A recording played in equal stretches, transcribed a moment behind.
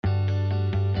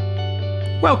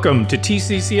Welcome to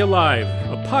TCC Alive,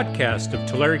 a podcast of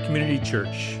Tulare Community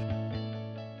Church.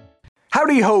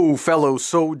 Howdy ho, fellow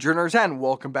sojourners, and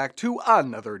welcome back to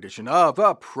another edition of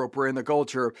Appropriating the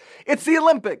Culture. It's the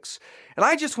Olympics, and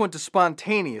I just want to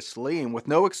spontaneously, and with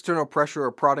no external pressure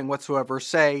or prodding whatsoever,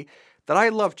 say that I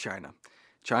love China.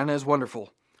 China is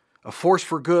wonderful, a force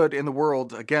for good in the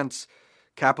world against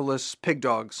capitalist pig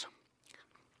dogs.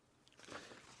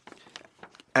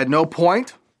 At no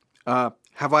point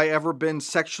have I ever been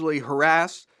sexually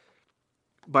harassed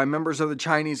by members of the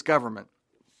Chinese government.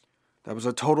 That was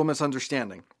a total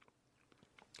misunderstanding.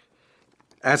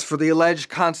 As for the alleged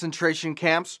concentration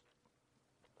camps,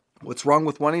 what's wrong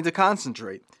with wanting to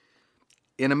concentrate?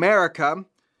 In America,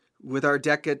 with our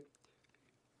decadent,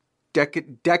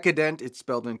 it's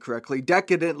spelled incorrectly,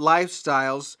 decadent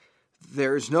lifestyles,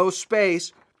 there's no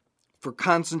space for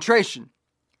concentration.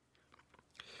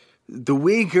 The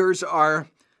Uyghurs are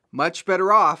much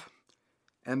better off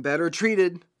and better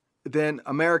treated than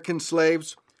American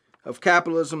slaves of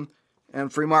capitalism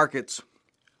and free markets.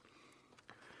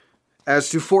 As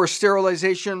to forced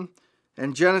sterilization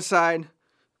and genocide,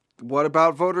 what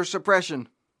about voter suppression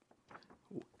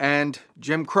and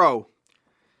Jim Crow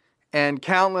and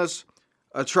countless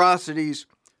atrocities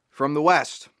from the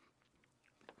West?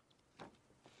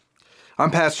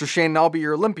 I'm Pastor Shane, and I'll be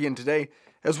your Olympian today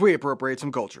as we appropriate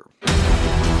some culture.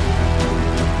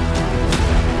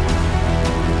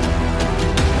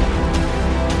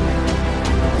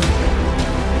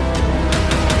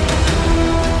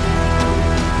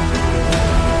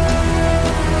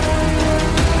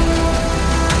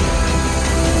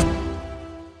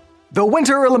 The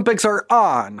Winter Olympics are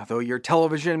on, though your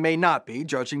television may not be,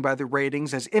 judging by the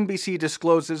ratings, as NBC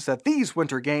discloses that these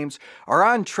Winter Games are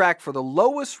on track for the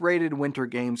lowest rated Winter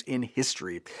Games in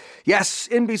history. Yes,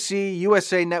 NBC,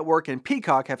 USA Network, and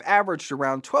Peacock have averaged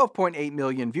around 12.8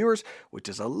 million viewers, which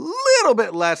is a little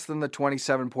bit less than the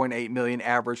 27.8 million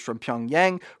average from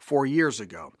Pyongyang 4 years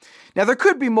ago. Now, there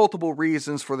could be multiple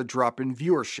reasons for the drop in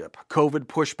viewership. COVID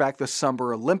pushed back the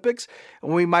Summer Olympics,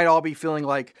 and we might all be feeling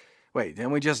like, wait,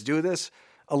 didn't we just do this?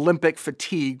 Olympic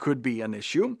fatigue could be an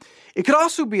issue. It could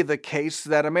also be the case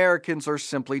that Americans are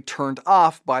simply turned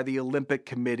off by the Olympic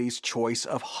Committee's choice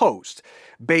of host.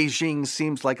 Beijing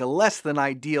seems like a less than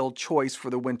ideal choice for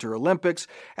the Winter Olympics,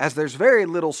 as there's very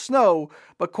little snow,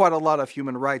 but quite a lot of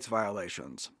human rights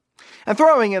violations. And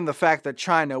throwing in the fact that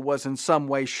China was in some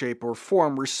way, shape, or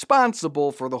form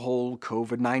responsible for the whole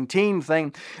COVID-19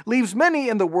 thing leaves many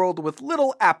in the world with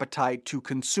little appetite to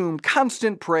consume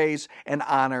constant praise and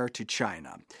honor to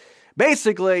China.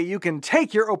 Basically, you can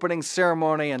take your opening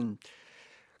ceremony and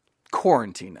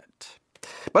quarantine it.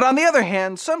 But on the other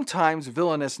hand, sometimes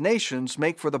villainous nations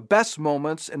make for the best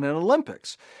moments in an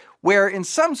Olympics, where in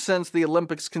some sense the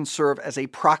Olympics can serve as a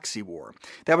proxy war.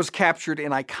 That was captured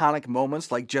in iconic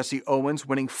moments like Jesse Owens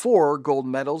winning 4 gold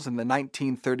medals in the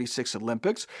 1936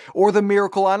 Olympics, or the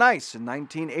Miracle on Ice in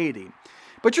 1980.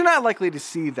 But you're not likely to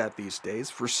see that these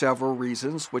days for several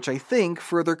reasons, which I think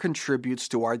further contributes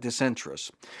to our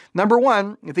disinterest. Number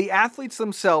one, the athletes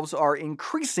themselves are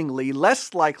increasingly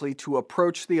less likely to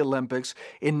approach the Olympics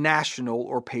in national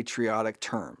or patriotic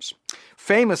terms.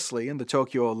 Famously, in the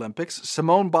Tokyo Olympics,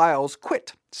 Simone Biles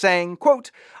quit, saying, quote,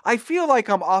 "I feel like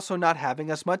I'm also not having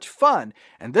as much fun,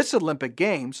 and this Olympic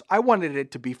Games, I wanted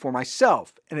it to be for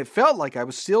myself, and it felt like I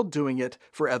was still doing it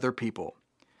for other people."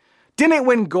 Didn't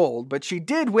win gold, but she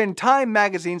did win Time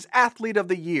Magazine's Athlete of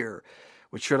the Year,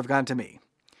 which should have gone to me.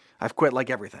 I've quit like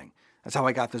everything. That's how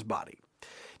I got this body.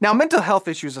 Now, mental health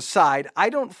issues aside, I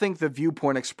don't think the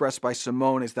viewpoint expressed by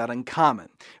Simone is that uncommon.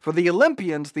 For the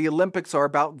Olympians, the Olympics are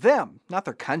about them, not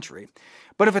their country.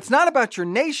 But if it's not about your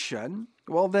nation,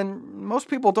 well, then most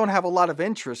people don't have a lot of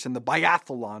interest in the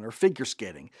biathlon or figure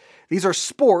skating. These are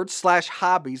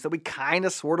sports/hobbies that we kind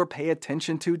of sort of pay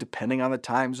attention to, depending on the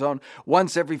time zone,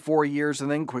 once every 4 years and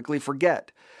then quickly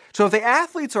forget. So if the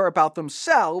athletes are about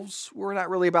themselves, we're not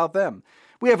really about them.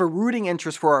 We have a rooting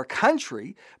interest for our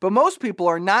country, but most people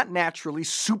are not naturally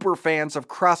super fans of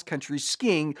cross-country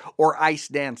skiing or ice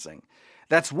dancing.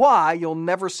 That's why you'll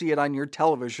never see it on your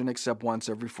television except once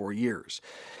every 4 years.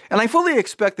 And I fully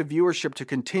expect the viewership to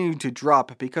continue to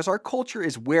drop because our culture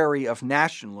is wary of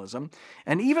nationalism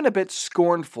and even a bit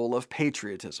scornful of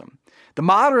patriotism. The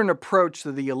modern approach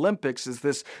to the Olympics is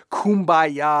this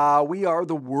kumbaya, we are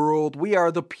the world, we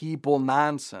are the people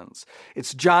nonsense.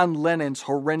 It's John Lennon's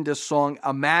horrendous song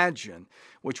Imagine,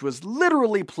 which was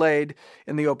literally played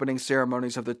in the opening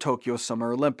ceremonies of the Tokyo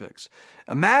Summer Olympics.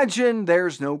 Imagine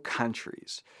there's no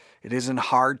countries. It isn't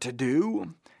hard to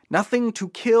do. Nothing to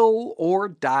kill or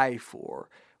die for,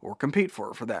 or compete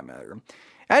for that matter.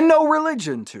 And no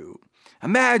religion too.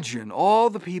 Imagine all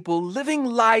the people living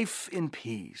life in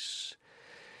peace.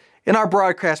 In our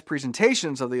broadcast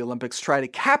presentations of the Olympics try to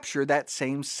capture that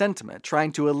same sentiment,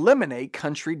 trying to eliminate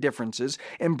country differences,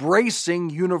 embracing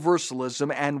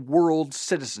universalism and world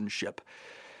citizenship.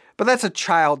 But that's a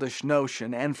childish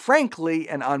notion and frankly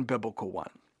an unbiblical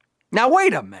one. Now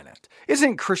wait a minute,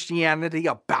 isn't Christianity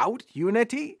about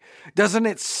unity? Doesn't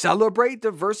it celebrate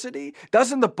diversity?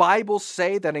 Doesn't the Bible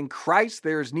say that in Christ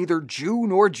there is neither Jew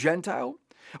nor Gentile?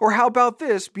 Or how about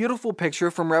this beautiful picture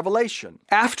from Revelation?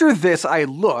 After this I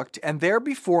looked, and there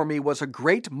before me was a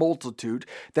great multitude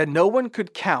that no one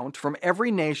could count from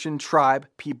every nation, tribe,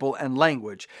 people, and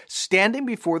language, standing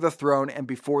before the throne and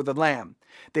before the Lamb.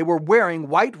 They were wearing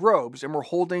white robes and were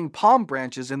holding palm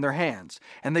branches in their hands.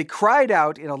 And they cried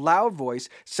out in a loud voice,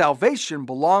 "Salvation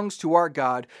belongs to our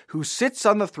God who sits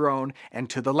on the throne and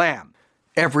to the Lamb."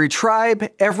 Every tribe,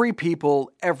 every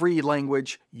people, every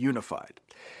language unified.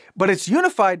 But it's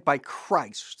unified by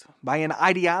Christ, by an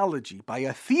ideology, by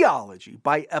a theology,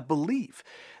 by a belief.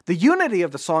 The unity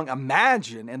of the song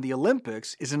Imagine in the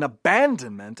Olympics is an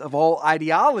abandonment of all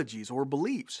ideologies or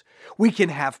beliefs. We can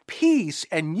have peace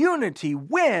and unity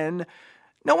when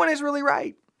no one is really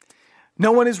right.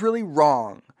 No one is really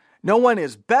wrong. No one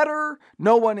is better,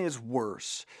 no one is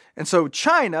worse. And so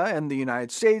China and the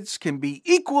United States can be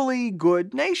equally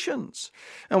good nations.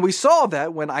 And we saw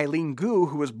that when Eileen Gu,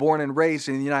 who was born and raised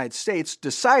in the United States,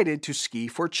 decided to ski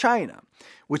for China,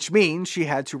 which means she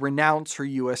had to renounce her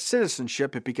U.S.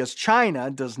 citizenship because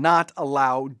China does not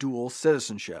allow dual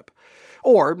citizenship.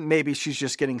 Or maybe she's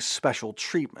just getting special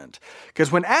treatment,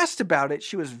 because when asked about it,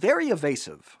 she was very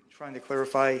evasive. Trying to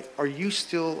clarify, are you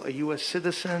still a U.S.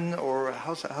 citizen, or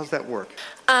how's that work?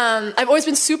 I've always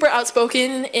been super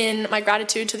outspoken in my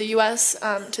gratitude to the U.S.,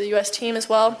 to the U.S. team as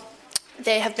well.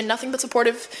 They have been nothing but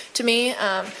supportive to me,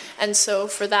 and so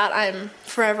for that I'm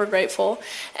forever grateful.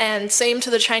 And same to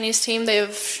the Chinese team,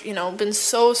 they've been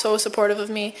so supportive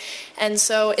of me. And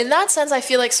so in that sense, I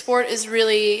feel like sport is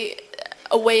really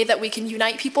a way that we can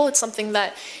unite people. It's something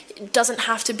that doesn't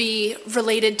have to be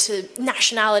related to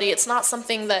nationality. It's not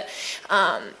something that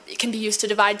can be used to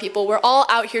divide people. We're all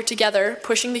out here together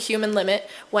pushing the human limit.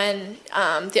 When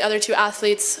the other two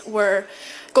athletes were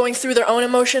going through their own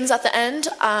emotions at the end,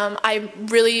 I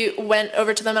really went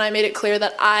over to them and I made it clear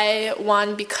that I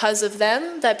won because of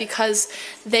them, that because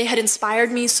they had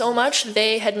inspired me so much,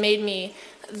 they had made me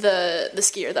the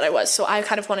skier that I was. So I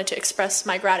kind of wanted to express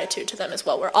my gratitude to them as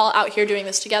well. We're all out here doing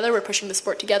this together. We're pushing the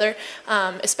sport together,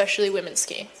 especially women's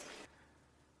skiing.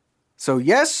 So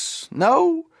yes,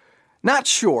 no, not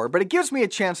sure, but it gives me a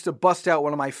chance to bust out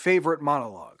one of my favorite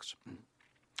monologues.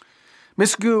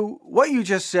 Miss Gu, what you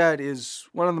just said is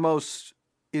one of the most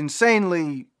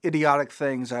insanely idiotic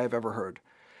things I have ever heard.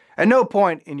 At no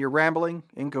point in your rambling,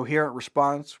 incoherent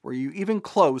response were you even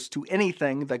close to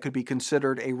anything that could be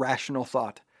considered a rational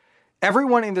thought.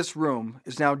 Everyone in this room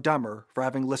is now dumber for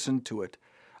having listened to it.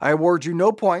 I award you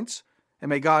no points, and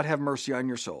may God have mercy on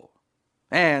your soul.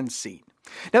 And scene.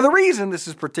 Now, the reason this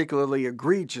is particularly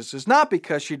egregious is not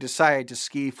because she decided to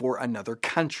ski for another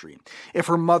country. If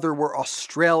her mother were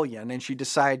Australian and she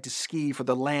decided to ski for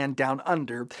the land down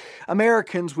under,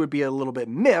 Americans would be a little bit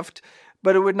miffed,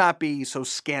 but it would not be so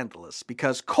scandalous,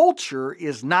 because culture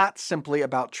is not simply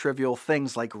about trivial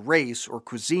things like race or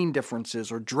cuisine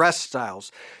differences or dress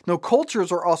styles. No,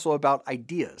 cultures are also about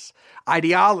ideas,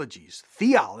 ideologies,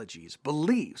 theologies,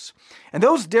 beliefs. And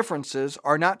those differences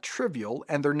are not trivial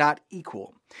and they're not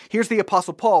equal. Here's the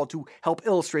Apostle Paul to help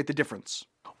illustrate the difference.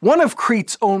 One of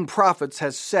Crete's own prophets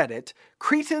has said it,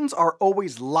 "Cretans are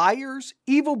always liars,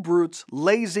 evil brutes,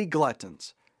 lazy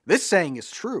gluttons." This saying is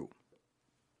true.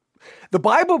 The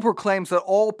Bible proclaims that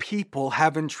all people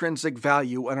have intrinsic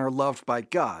value and are loved by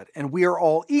God, and we are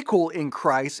all equal in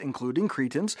Christ, including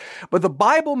Cretans, but the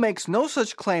Bible makes no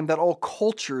such claim that all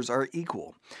cultures are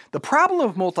equal. The problem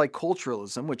of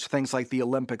multiculturalism, which things like the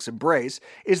Olympics embrace,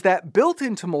 is that built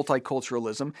into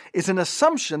multiculturalism is an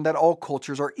assumption that all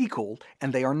cultures are equal,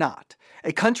 and they are not.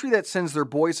 A country that sends their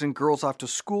boys and girls off to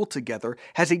school together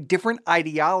has a different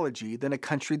ideology than a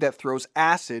country that throws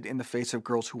acid in the face of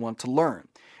girls who want to learn.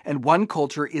 And one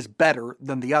culture is better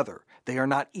than the other. They are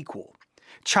not equal.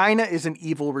 China is an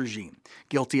evil regime,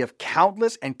 guilty of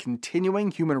countless and continuing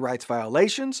human rights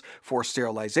violations, forced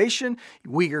sterilization,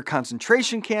 Uyghur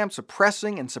concentration camps,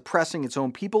 oppressing and suppressing its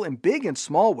own people in big and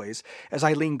small ways, as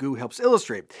Eileen Gu helps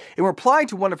illustrate. In reply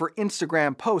to one of her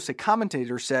Instagram posts, a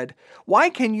commentator said,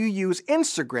 "Why can you use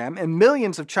Instagram and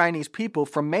millions of Chinese people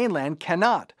from mainland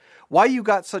cannot? Why you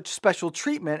got such special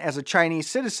treatment as a Chinese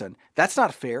citizen? That's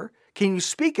not fair. Can you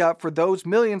speak up for those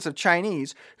millions of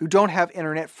Chinese who don't have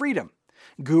internet freedom?"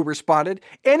 Gu responded,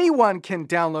 anyone can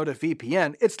download a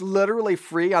VPN. It's literally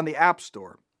free on the App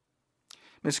Store.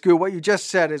 Ms. Gu, what you just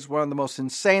said is one of the most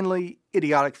insanely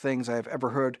idiotic things I have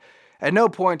ever heard. At no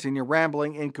point in your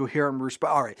rambling, incoherent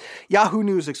response. All right, Yahoo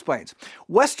News explains.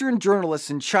 Western journalists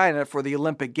in China for the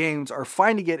Olympic Games are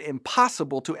finding it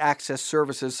impossible to access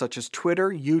services such as Twitter,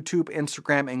 YouTube,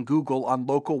 Instagram, and Google on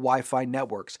local Wi-Fi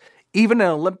networks. Even in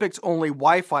Olympics-only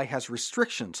Wi-Fi has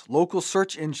restrictions. Local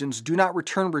search engines do not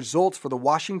return results for the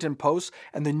Washington Post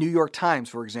and the New York Times,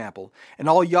 for example. And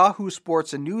all Yahoo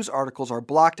Sports and news articles are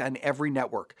blocked on every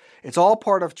network. It's all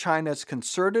part of China's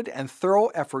concerted and thorough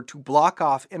effort to block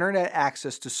off internet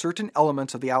access to certain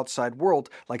elements of the outside world,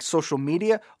 like social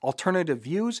media, alternative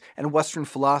views, and Western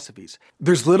philosophies.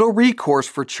 There's little recourse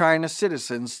for China's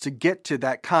citizens to get to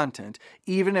that content,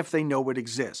 even if they know it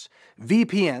exists.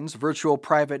 VPNs, virtual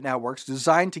private networks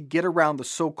designed to get around the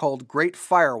so-called Great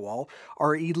Firewall,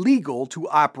 are illegal to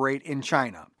operate in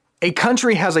China. A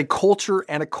country has a culture,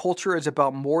 and a culture is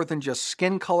about more than just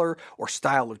skin color or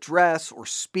style of dress or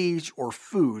speech or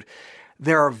food.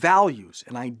 There are values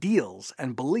and ideals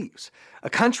and beliefs. A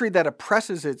country that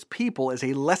oppresses its people is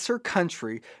a lesser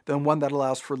country than one that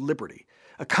allows for liberty.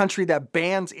 A country that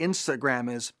bans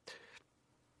Instagram is...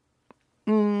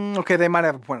 okay, they might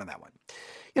have a point on that one.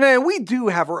 We do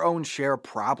have our own share of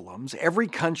problems. Every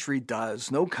country does.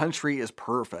 No country is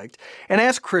perfect. And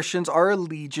as Christians, our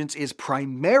allegiance is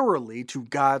primarily to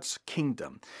God's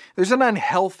kingdom. There's an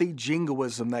unhealthy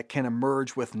jingoism that can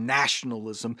emerge with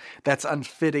nationalism that's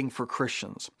unfitting for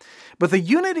Christians. But the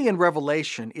unity in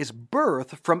Revelation is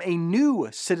birthed from a new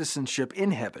citizenship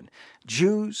in heaven.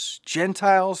 Jews,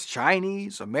 Gentiles,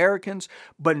 Chinese, Americans,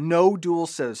 but no dual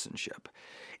citizenship.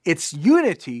 It's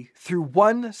unity through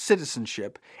one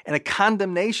citizenship and a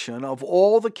condemnation of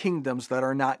all the kingdoms that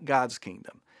are not God's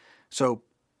kingdom. So,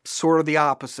 sort of the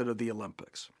opposite of the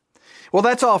Olympics. Well,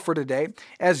 that's all for today.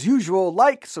 As usual,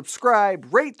 like,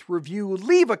 subscribe, rate, review,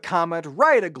 leave a comment,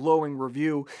 write a glowing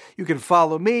review. You can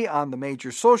follow me on the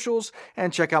major socials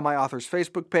and check out my author's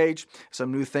Facebook page.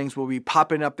 Some new things will be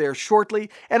popping up there shortly,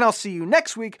 and I'll see you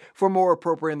next week for more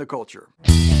Appropriating the Culture.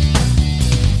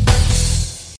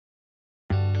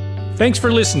 Thanks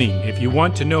for listening. If you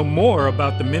want to know more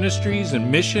about the ministries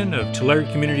and mission of Tulare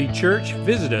Community Church,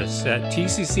 visit us at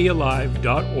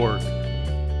tccalive.org.